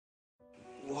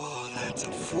It's a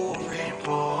full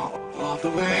rainbow all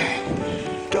the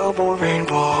way. Double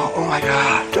rainbow, oh my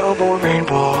god. Double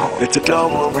rainbow, it's a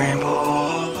double rainbow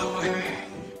all the way.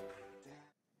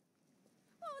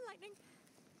 Oh, lightning.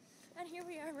 And here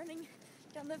we are running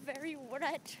down the very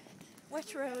wet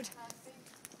road.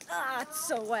 Ah, it's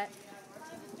so wet.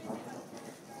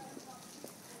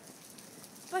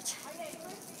 But,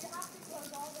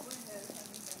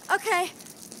 okay.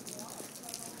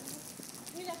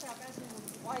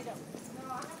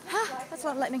 Huh, that's a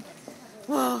lot of lightning.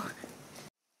 Whoa. Wow.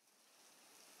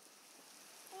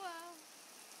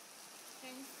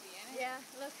 Can you see it? Yeah,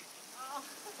 look. Oh.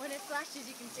 When it flashes,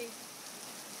 you can see.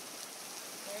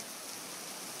 There.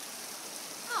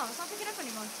 Oh, it's not picking up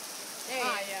anymore. There you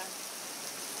go. Yeah.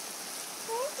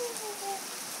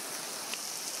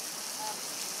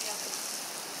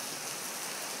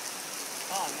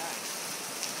 Oh, nice.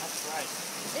 That's bright.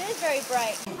 It is very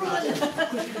bright.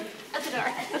 At the door.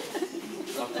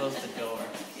 I'll close the door.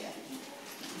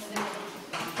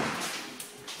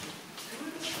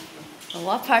 Well,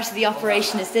 what part of the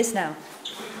operation is this now?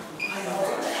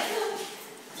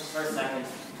 Just for a second.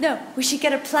 No, we should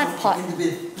get a plant pot.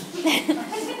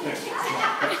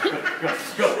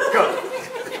 Go.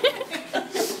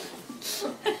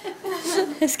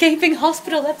 Escaping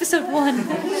Hospital Episode 1.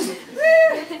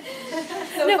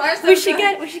 We should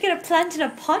get a plant in a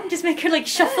pot and just make her like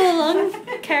shuffle along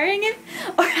carrying it,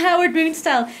 or Howard Moon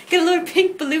style, get a load of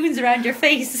pink balloons around your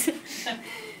face.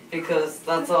 Because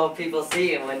that's all people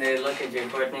see when they look at you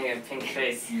putting a pink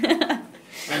face.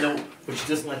 I know, but she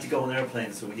doesn't like to go on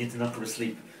airplanes, so we need to knock her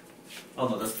asleep. Oh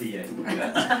no, that's the I'm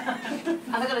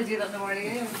not gonna do that in the morning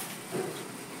anyway.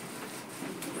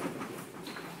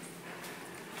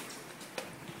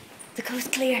 The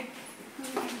coast clear.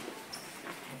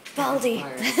 Baldy.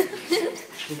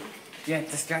 Yeah,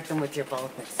 distract them with your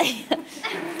baldness.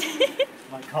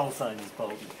 My call sign is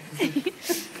Baldy.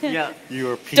 Yeah.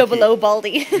 You're pinky. Double O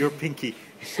Baldy. You're pinky.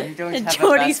 You don't have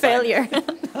Jordy's failure.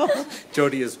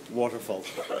 Jody is waterfall.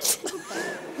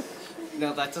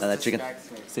 No, that just that chicken.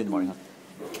 distracts me. See you in the morning, huh?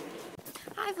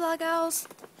 Hi Vlogowls.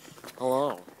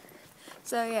 Hello.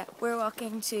 So yeah, we're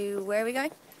walking to, where are we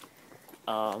going?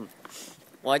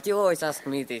 Why do you always ask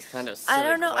me these kind of silly I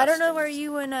don't know where questions?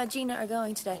 you and Gina are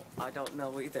going today. I don't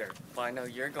know either, but I know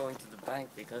you're going to the bank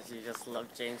because you just love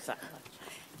James that much.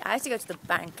 I have to go to the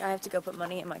bank. I have to go put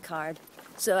money in my card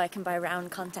so I can buy round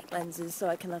contact lenses so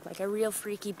I can look like a real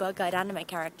freaky bug-eyed anime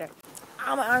character.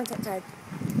 Oh, my arm's tired.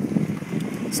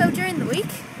 So during the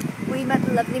week, we met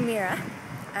the lovely MEARA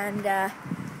and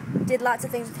did lots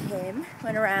of things with him.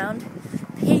 Went around.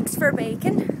 Pigs for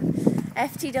bacon.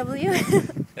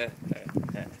 FTW.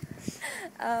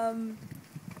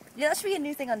 Yeah, that should be a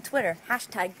new thing on Twitter.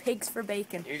 Hashtag pigs for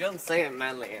bacon. You don't say it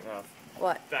manly enough.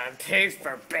 What? Damn pigs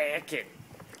for bacon.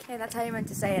 Okay, that's how you meant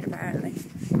to say it apparently.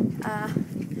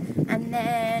 And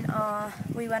then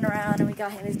we went around and we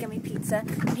got him, he was giving me pizza,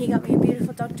 and he got me a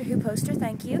beautiful Doctor Who poster,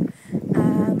 thank you.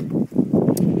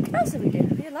 What else did we do?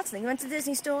 We did lots of things. We went to the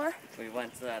Disney store. We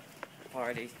went to that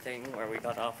party thing where we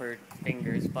got offered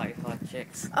fingers by hot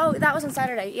chicks. Oh, that was on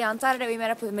Saturday. Yeah, on Saturday we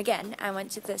met up with him again and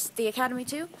went to the Academy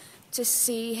too, to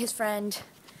see his friend.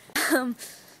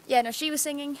 Yeah, no, she was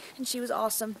singing and she was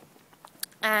awesome.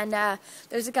 And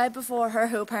there's a guy before her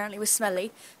who apparently was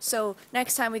smelly. So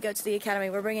next time we go to the Academy,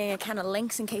 we're bringing a can of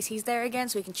Lynx in case he's there again,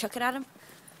 so we can chuck it at him.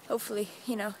 Hopefully,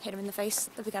 you know, hit him in the face.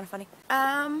 That'd be kind of funny.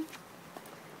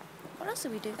 What else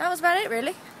did we do? That was about it,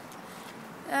 really.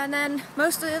 And then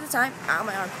most of the other time, ow,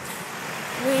 my arm.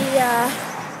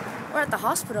 We're at the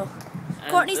hospital.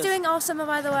 And Courtney's doing awesome,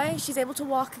 by the way. She's able to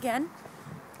walk again.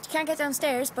 She can't get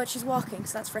downstairs, but she's walking,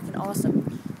 so that's freaking awesome.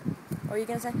 What were you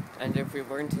gonna say? And if we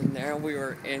weren't in there, we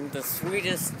were in the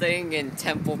sweetest thing in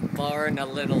Temple Bar in a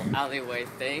little alleyway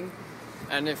thing.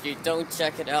 And if you don't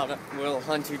check it out, we'll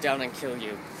hunt you down and kill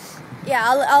you. Yeah,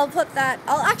 I'll put that.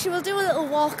 We'll do a little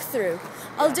walkthrough.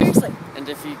 Seriously. And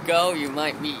if you go, you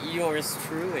might meet yours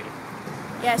truly.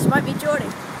 Yes, it might be Jordy.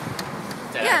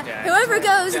 Yeah, whoever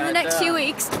goes in the next few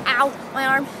weeks, ow, my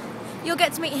arm, you'll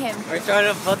get to meet him. We're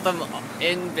trying to put them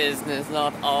in business,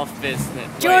 not off business.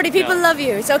 Jordy, Wait, people no. love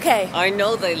you, it's okay. I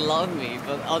know they love me,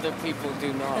 but other people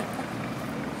do not.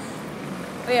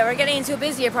 But yeah, we're getting into a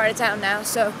busier part of town now,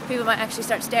 so people might actually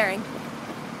start staring.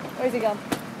 Where's he gone?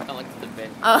 I went to the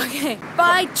bin. Oh, okay.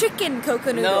 Buy chicken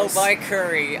cocoa No, noodles. buy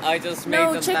curry. I just made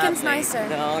No, them chicken's badly. nicer.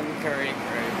 No, curry.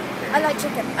 I like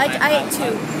chicken. I ate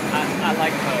two. I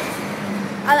like both.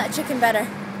 I like chicken better.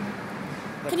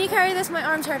 Can you carry this? My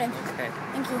arm's hurting. Okay.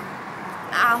 Thank you.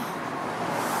 Ow.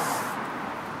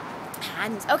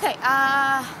 Hands. Okay,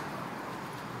 I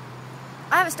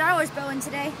have a Star Wars bow in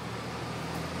today.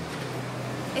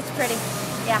 It's pretty.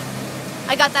 Yeah.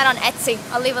 I got that on Etsy.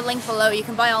 I'll leave a link below. You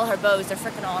can buy all her bows. They're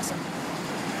freaking awesome.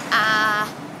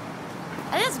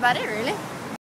 And that's about it, really.